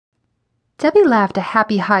Debbie laughed a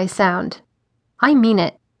happy high sound. "I mean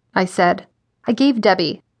it," I said. I gave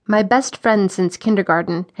Debbie, my best friend since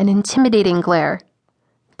kindergarten, an intimidating glare.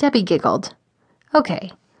 Debbie giggled.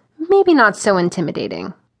 Okay, maybe not so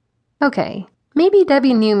intimidating. Okay, maybe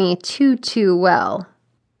Debbie knew me too well.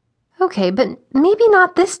 Okay, but maybe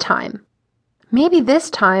not this time. Maybe this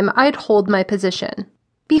time I'd hold my position.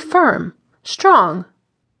 Be firm, strong.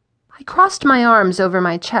 I crossed my arms over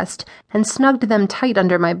my chest and snugged them tight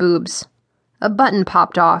under my boobs. A button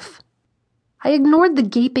popped off. I ignored the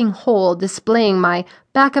gaping hole displaying my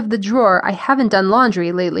back of the drawer I haven't done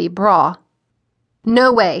laundry lately bra.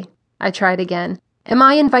 No way, I tried again. Am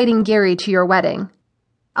I inviting Gary to your wedding?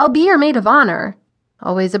 I'll be your maid of honor.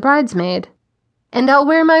 Always a bridesmaid. And I'll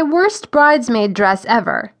wear my worst bridesmaid dress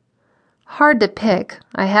ever. Hard to pick,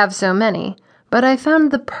 I have so many, but I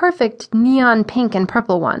found the perfect neon pink and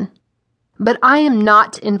purple one. But I am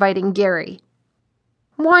not inviting Gary.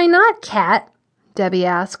 Why not, Kat? Debbie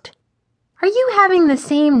asked. Are you having the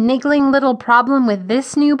same niggling little problem with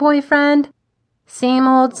this new boyfriend? Same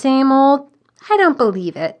old, same old? I don't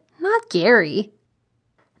believe it. Not Gary.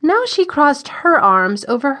 Now she crossed her arms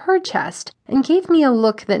over her chest and gave me a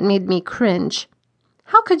look that made me cringe.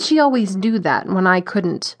 How could she always do that when I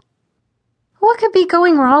couldn't? What could be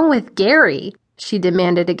going wrong with Gary? She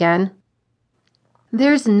demanded again.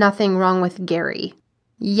 There's nothing wrong with Gary.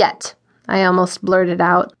 Yet, I almost blurted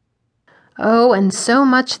out. Oh, and so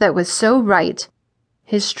much that was so right.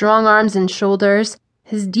 His strong arms and shoulders,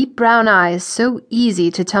 his deep brown eyes so easy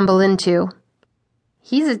to tumble into.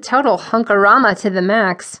 He's a total hunkarama to the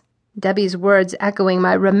max. Debbie's words echoing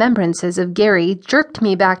my remembrances of Gary jerked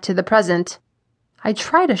me back to the present. I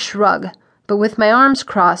tried a shrug, but with my arms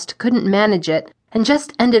crossed, couldn't manage it, and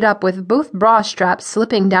just ended up with both bra straps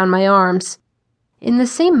slipping down my arms. In the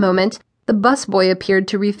same moment, the busboy appeared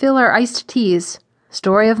to refill our iced teas.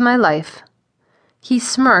 Story of my life. He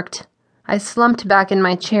smirked. I slumped back in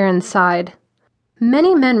my chair and sighed.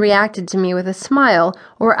 Many men reacted to me with a smile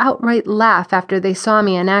or outright laugh after they saw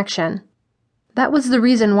me in action. That was the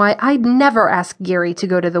reason why I'd never ask Gary to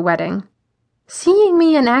go to the wedding. Seeing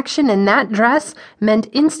me in action in that dress meant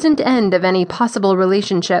instant end of any possible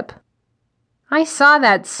relationship. I saw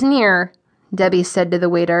that sneer, Debbie said to the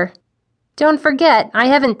waiter. Don't forget, I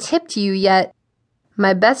haven't tipped you yet.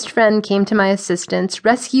 My best friend came to my assistance,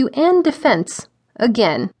 rescue, and defense.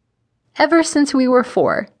 Again. Ever since we were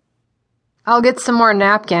 4. I'll get some more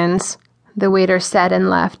napkins, the waiter said and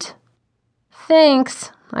left.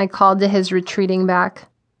 Thanks, I called to his retreating back.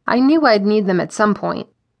 I knew I'd need them at some point.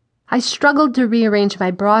 I struggled to rearrange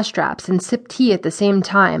my bra straps and sip tea at the same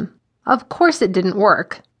time. Of course it didn't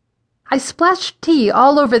work. I splashed tea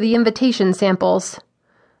all over the invitation samples.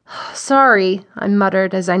 Sorry, I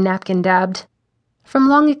muttered as I napkin dabbed. From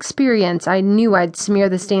long experience, I knew I'd smear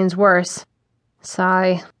the stains worse.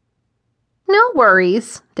 Sigh. No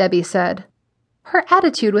worries, Debbie said. Her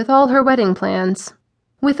attitude with all her wedding plans.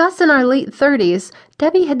 With us in our late 30s,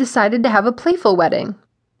 Debbie had decided to have a playful wedding.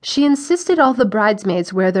 She insisted all the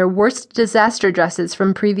bridesmaids wear their worst disaster dresses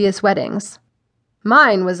from previous weddings.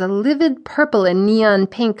 Mine was a livid purple and neon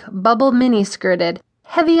pink, bubble mini-skirted,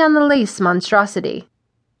 heavy on the lace monstrosity.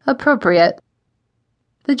 Appropriate.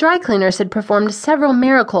 The dry cleaners had performed several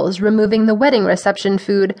miracles removing the wedding reception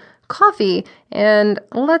food, coffee, and,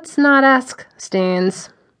 let's not ask, stains.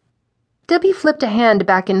 Debbie flipped a hand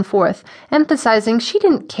back and forth, emphasizing she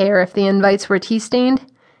didn't care if the invites were tea-stained.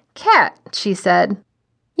 Kat, she said,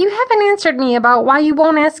 you haven't answered me about why you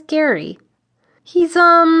won't ask Gary. He's,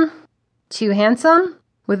 too handsome?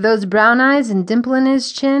 With those brown eyes and dimple in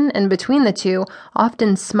his chin, and between the two,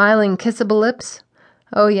 often smiling kissable lips.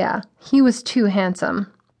 Oh yeah, he was too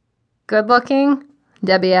handsome. Good-looking?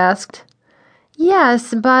 Debbie asked.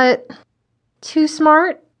 Yes, but... Too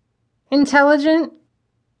smart? Intelligent?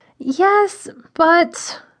 Yes,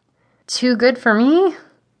 but... Too good for me?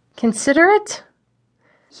 Considerate?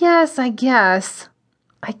 Yes, I guess.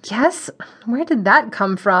 Where did that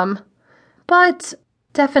come from? But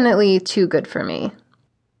definitely too good for me.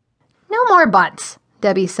 No more buts,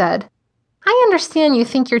 Debbie said. I understand you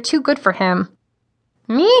think you're too good for him.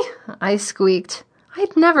 Me? I squeaked.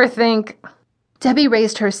 I'd never think... Debbie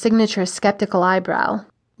raised her signature skeptical eyebrow.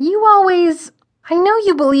 You always... I know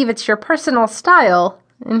you believe it's your personal style,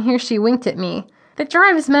 and here she winked at me, that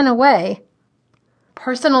drives men away.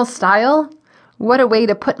 Personal style? What a way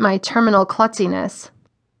to put my terminal klutziness.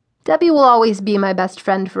 Debbie will always be my best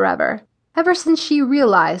friend forever, ever since she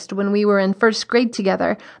realized when we were in first grade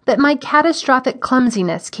together that my catastrophic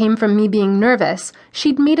clumsiness came from me being nervous.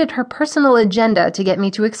 She'd made it her personal agenda to get me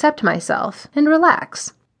to accept myself and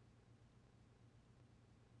relax.